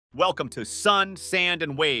Welcome to Sun, Sand,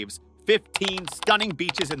 and Waves, 15 stunning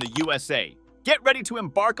beaches in the USA. Get ready to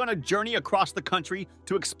embark on a journey across the country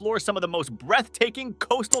to explore some of the most breathtaking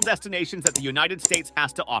coastal destinations that the United States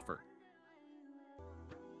has to offer.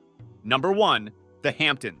 Number 1. The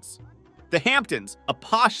Hamptons. The Hamptons, a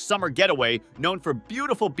posh summer getaway known for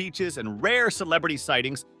beautiful beaches and rare celebrity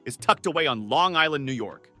sightings, is tucked away on Long Island, New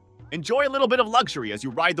York. Enjoy a little bit of luxury as you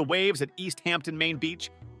ride the waves at East Hampton, Main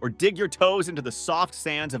Beach, or dig your toes into the soft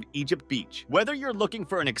sands of Egypt Beach. Whether you're looking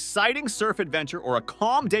for an exciting surf adventure or a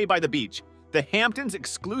calm day by the beach, the Hamptons'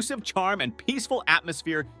 exclusive charm and peaceful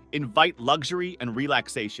atmosphere invite luxury and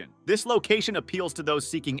relaxation. This location appeals to those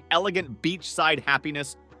seeking elegant beachside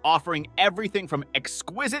happiness, offering everything from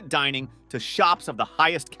exquisite dining to shops of the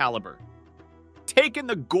highest caliber. Take in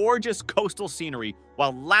the gorgeous coastal scenery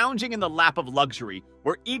while lounging in the lap of luxury,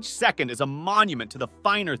 where each second is a monument to the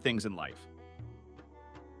finer things in life.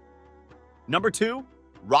 Number 2.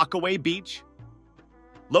 Rockaway Beach.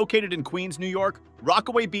 Located in Queens, New York,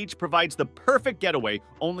 Rockaway Beach provides the perfect getaway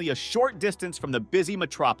only a short distance from the busy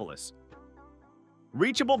metropolis.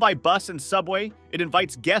 Reachable by bus and subway, it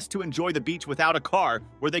invites guests to enjoy the beach without a car,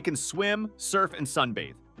 where they can swim, surf, and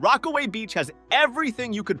sunbathe. Rockaway Beach has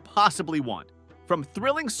everything you could possibly want, from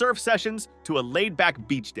thrilling surf sessions to a laid-back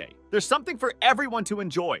beach day. There's something for everyone to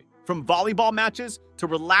enjoy, from volleyball matches to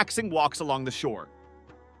relaxing walks along the shore.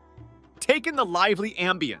 Take in the lively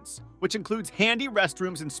ambience, which includes handy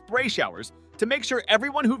restrooms and spray showers to make sure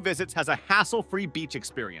everyone who visits has a hassle-free beach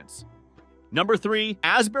experience. Number 3.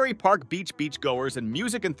 Asbury Park Beach. Beachgoers and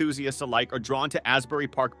music enthusiasts alike are drawn to Asbury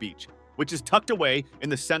Park Beach, which is tucked away in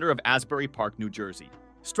the center of Asbury Park, New Jersey.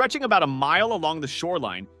 Stretching about a mile along the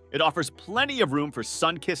shoreline, it offers plenty of room for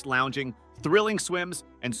sun-kissed lounging, thrilling swims,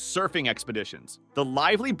 and surfing expeditions. The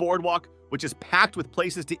lively boardwalk, which is packed with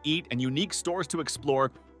places to eat and unique stores to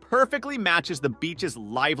explore, perfectly matches the beach's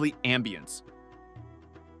lively ambience.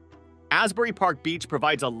 Asbury Park Beach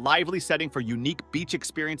provides a lively setting for unique beach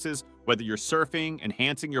experiences, whether you're surfing,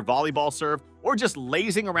 enhancing your volleyball serve, or just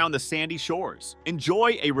lazing around the sandy shores.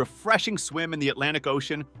 Enjoy a refreshing swim in the Atlantic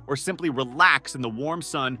Ocean, or simply relax in the warm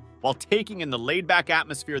sun while taking in the laid-back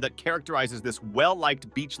atmosphere that characterizes this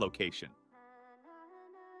well-liked beach location.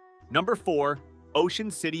 Number 4.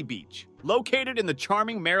 Ocean City Beach. Located in the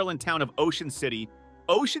charming Maryland town of Ocean City,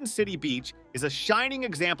 Ocean City Beach is a shining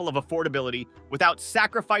example of affordability without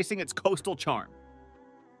sacrificing its coastal charm.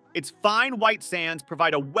 Its fine white sands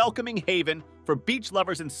provide a welcoming haven for beach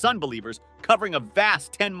lovers and sun believers, covering a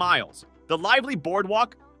vast 10 miles. The lively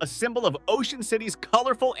boardwalk, a symbol of Ocean City's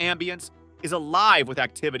colorful ambience, is alive with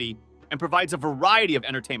activity and provides a variety of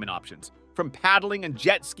entertainment options, from paddling and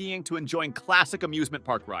jet skiing to enjoying classic amusement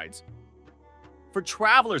park rides. For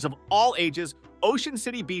travelers of all ages, Ocean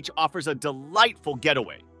City Beach offers a delightful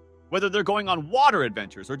getaway. Whether they're going on water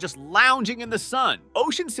adventures or just lounging in the sun,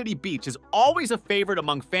 Ocean City Beach is always a favorite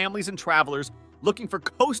among families and travelers looking for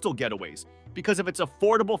coastal getaways because of its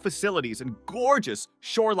affordable facilities and gorgeous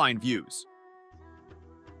shoreline views.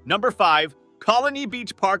 Number 5. Colony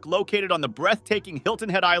Beach Park. Located on the breathtaking Hilton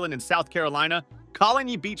Head Island in South Carolina,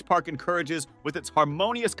 Colony Beach Park encourages with its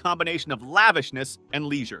harmonious combination of lavishness and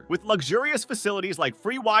leisure. With luxurious facilities like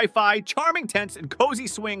free Wi-Fi, charming tents, and cozy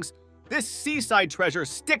swings, this seaside treasure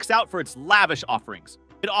sticks out for its lavish offerings.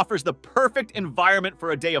 It offers the perfect environment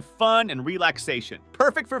for a day of fun and relaxation.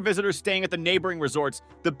 Perfect for visitors staying at the neighboring resorts,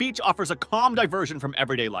 the beach offers a calm diversion from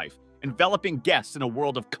everyday life, enveloping guests in a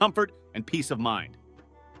world of comfort and peace of mind.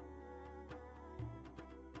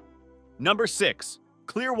 Number 6.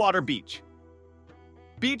 Clearwater Beach.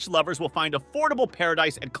 Beach lovers will find affordable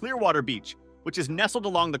paradise at Clearwater Beach, which is nestled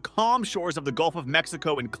along the calm shores of the Gulf of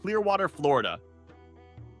Mexico in Clearwater, Florida.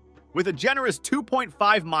 With a generous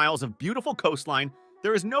 2.5 miles of beautiful coastline,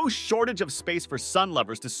 there is no shortage of space for sun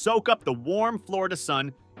lovers to soak up the warm Florida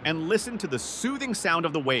sun and listen to the soothing sound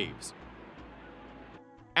of the waves.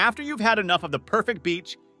 After you've had enough of the perfect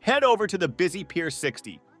beach, head over to the busy Pier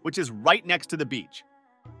 60, which is right next to the beach.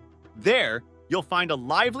 There, you'll find a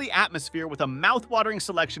lively atmosphere with a mouth-watering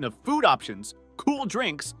selection of food options, cool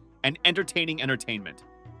drinks, and entertaining entertainment.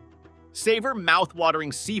 Savor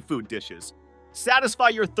mouth-watering seafood dishes, satisfy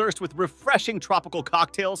your thirst with refreshing tropical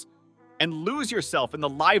cocktails, and lose yourself in the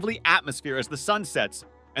lively atmosphere as the sun sets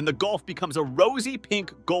and the Gulf becomes a rosy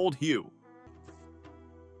pink gold hue.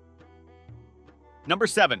 Number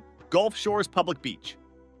 7. Gulf Shores Public Beach.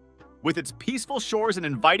 With its peaceful shores and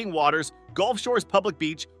inviting waters, Gulf Shores Public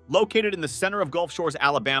Beach, located in the center of Gulf Shores,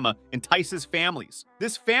 Alabama, entices families.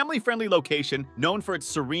 This family-friendly location, known for its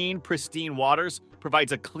serene, pristine waters,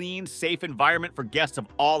 provides a clean, safe environment for guests of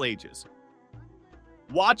all ages.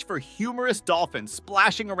 Watch for humorous dolphins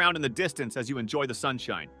splashing around in the distance as you enjoy the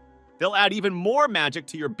sunshine. they'll add even more magic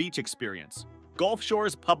to your beach experience. Gulf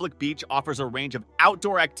Shore's public beach offers a range of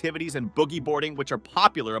outdoor activities and boogie boarding which are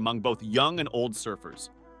popular among both young and old surfers.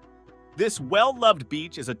 This well-loved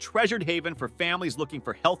beach is a treasured haven for families looking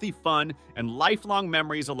for healthy fun and lifelong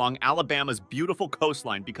memories along Alabama's beautiful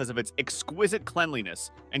coastline because of its exquisite cleanliness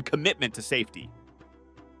and commitment to safety.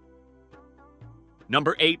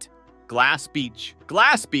 Number 8. Glass Beach.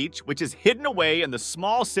 Glass Beach, which is hidden away in the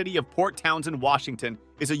small city of Port Townsend, Washington,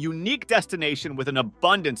 is a unique destination with an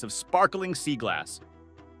abundance of sparkling sea glass.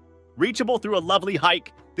 Reachable through a lovely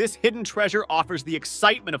hike, this hidden treasure offers the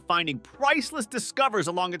excitement of finding priceless discoveries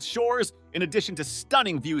along its shores in addition to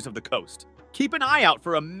stunning views of the coast. Keep an eye out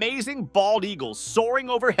for amazing bald eagles soaring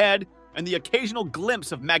overhead and the occasional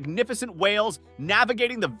glimpse of magnificent whales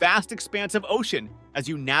navigating the vast expanse of ocean as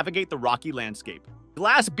you navigate the rocky landscape.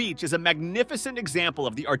 Glass Beach is a magnificent example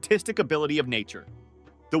of the artistic ability of nature.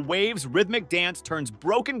 The waves' rhythmic dance turns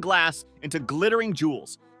broken glass into glittering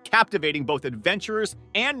jewels, captivating both adventurers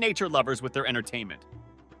and nature lovers with their entertainment.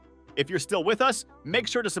 If you're still with us, make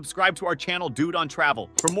sure to subscribe to our channel Dude on Travel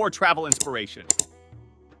for more travel inspiration.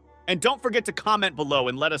 And don't forget to comment below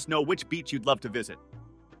and let us know which beach you'd love to visit.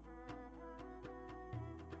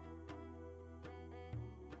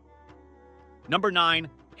 Number 9.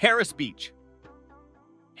 Harris Beach.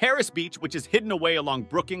 Harris Beach, which is hidden away along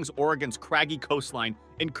Brookings, Oregon's craggy coastline,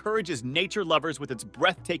 encourages nature lovers with its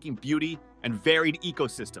breathtaking beauty and varied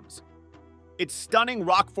ecosystems. Its stunning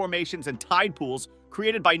rock formations and tide pools,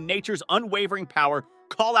 created by nature's unwavering power,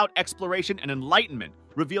 call out exploration and enlightenment,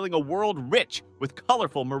 revealing a world rich with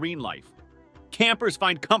colorful marine life. Campers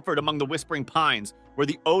find comfort among the whispering pines, where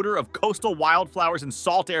the odor of coastal wildflowers and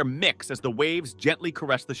salt air mix as the waves gently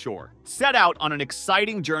caress the shore. Set out on an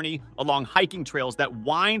exciting journey along hiking trails that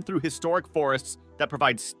wind through historic forests that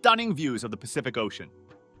provide stunning views of the Pacific Ocean.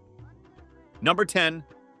 Number 10.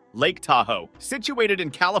 Lake Tahoe. Situated in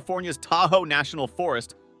California's Tahoe National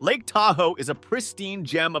Forest, Lake Tahoe is a pristine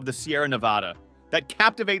gem of the Sierra Nevada that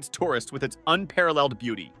captivates tourists with its unparalleled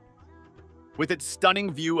beauty. With its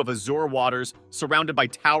stunning view of azure waters, surrounded by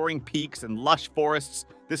towering peaks and lush forests,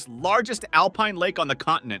 this largest alpine lake on the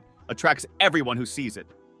continent attracts everyone who sees it.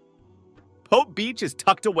 Pope Beach is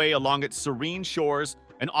tucked away along its serene shores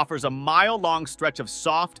and offers a mile-long stretch of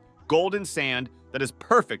soft, golden sand that is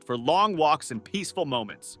perfect for long walks and peaceful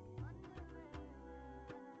moments.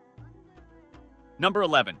 Number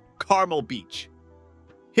 11. Carmel Beach.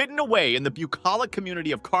 Hidden away in the bucolic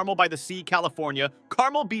community of Carmel by the Sea, California,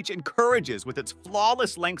 Carmel Beach encourages with its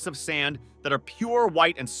flawless lengths of sand that are pure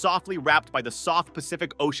white and softly wrapped by the soft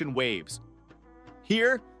Pacific Ocean waves.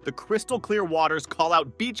 Here, the crystal-clear waters call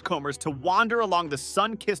out beachcombers to wander along the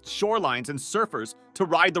sun-kissed shorelines and surfers to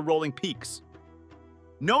ride the rolling peaks.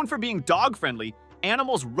 Known for being dog-friendly,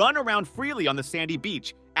 animals run around freely on the sandy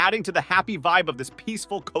beach, adding to the happy vibe of this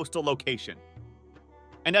peaceful coastal location.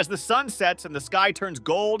 And as the sun sets and the sky turns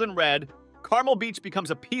gold and red, Carmel Beach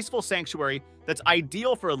becomes a peaceful sanctuary that's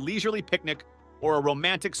ideal for a leisurely picnic or a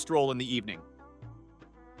romantic stroll in the evening.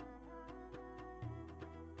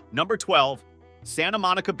 Number 12. Santa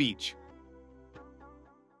Monica Beach.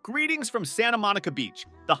 Greetings from Santa Monica Beach,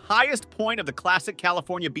 the highest point of the classic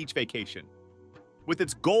California beach vacation. With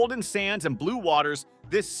its golden sands and blue waters,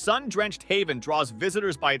 this sun-drenched haven draws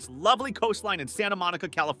visitors by its lovely coastline in Santa Monica,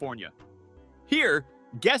 California. Here,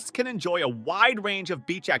 guests can enjoy a wide range of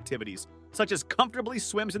beach activities, such as comfortably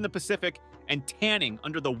swims in the Pacific and tanning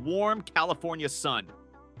under the warm California sun.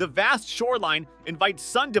 The vast shoreline invites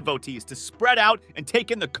sun devotees to spread out and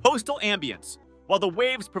take in the coastal ambience, while the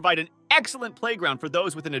waves provide an excellent playground for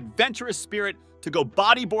those with an adventurous spirit to go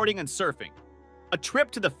bodyboarding and surfing. A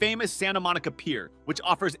trip to the famous Santa Monica Pier, which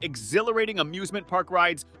offers exhilarating amusement park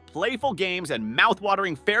rides, playful games, and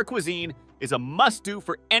mouth-watering fair cuisine, is a must-do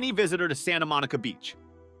for any visitor to Santa Monica Beach.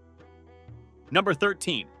 Number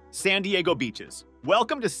 13. San Diego Beaches.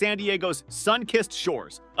 Welcome to San Diego's sun-kissed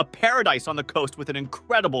shores, a paradise on the coast with an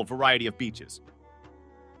incredible variety of beaches.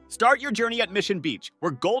 Start your journey at Mission Beach,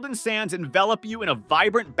 where golden sands envelop you in a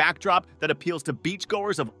vibrant backdrop that appeals to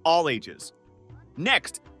beachgoers of all ages.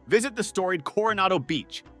 Next, visit the storied Coronado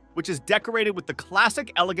Beach, which is decorated with the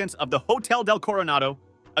classic elegance of the Hotel del Coronado,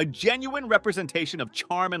 a genuine representation of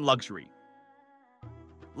charm and luxury.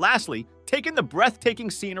 Lastly, take in the breathtaking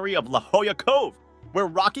scenery of La Jolla Cove, where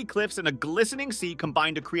rocky cliffs and a glistening sea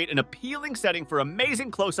combine to create an appealing setting for amazing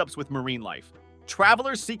close-ups with marine life.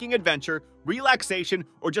 Travelers seeking adventure, relaxation,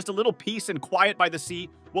 or just a little peace and quiet by the sea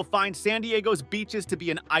will find San Diego's beaches to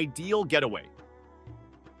be an ideal getaway.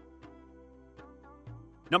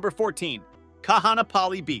 Number 14.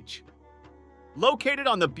 Kahanapali Beach. Located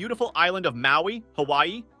on the beautiful island of Maui,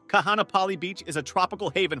 Hawaii, Kahanapali Beach is a tropical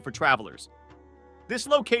haven for travelers. This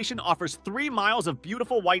location offers 3 miles of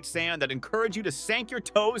beautiful white sand that encourage you to sink your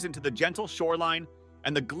toes into the gentle shoreline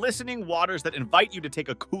and the glistening waters that invite you to take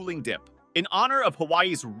a cooling dip. In honor of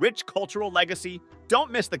Hawaii's rich cultural legacy,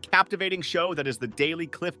 don't miss the captivating show that is the daily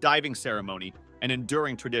cliff diving ceremony, an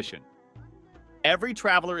enduring tradition. Every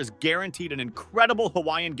traveler is guaranteed an incredible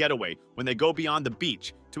Hawaiian getaway when they go beyond the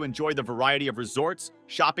beach to enjoy the variety of resorts,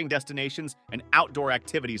 shopping destinations, and outdoor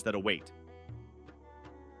activities that await.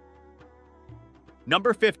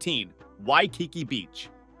 Number 15. Waikiki Beach.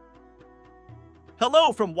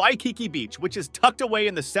 Hello from Waikiki Beach, which is tucked away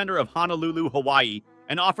in the center of Honolulu, Hawaii,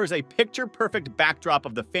 and offers a picture-perfect backdrop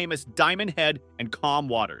of the famous Diamond Head and calm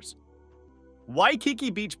waters.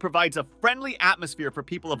 Waikiki Beach provides a friendly atmosphere for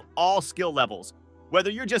people of all skill levels, whether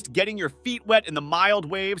you're just getting your feet wet in the mild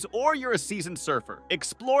waves or you're a seasoned surfer.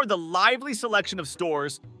 Explore the lively selection of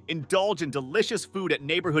stores, indulge in delicious food at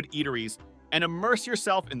neighborhood eateries, and immerse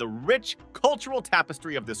yourself in the rich cultural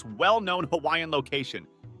tapestry of this well-known Hawaiian location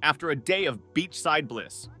after a day of beachside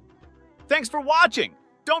bliss. Thanks for watching!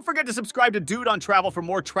 Don't forget to subscribe to Dude on Travel for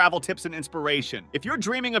more travel tips and inspiration. If you're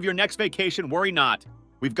dreaming of your next vacation, worry not.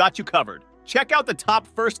 We've got you covered. Check out the top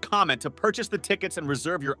first comment to purchase the tickets and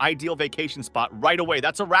reserve your ideal vacation spot right away.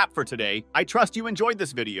 That's a wrap for today. I trust you enjoyed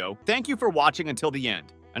this video. Thank you for watching until the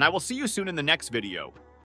end, and I will see you soon in the next video.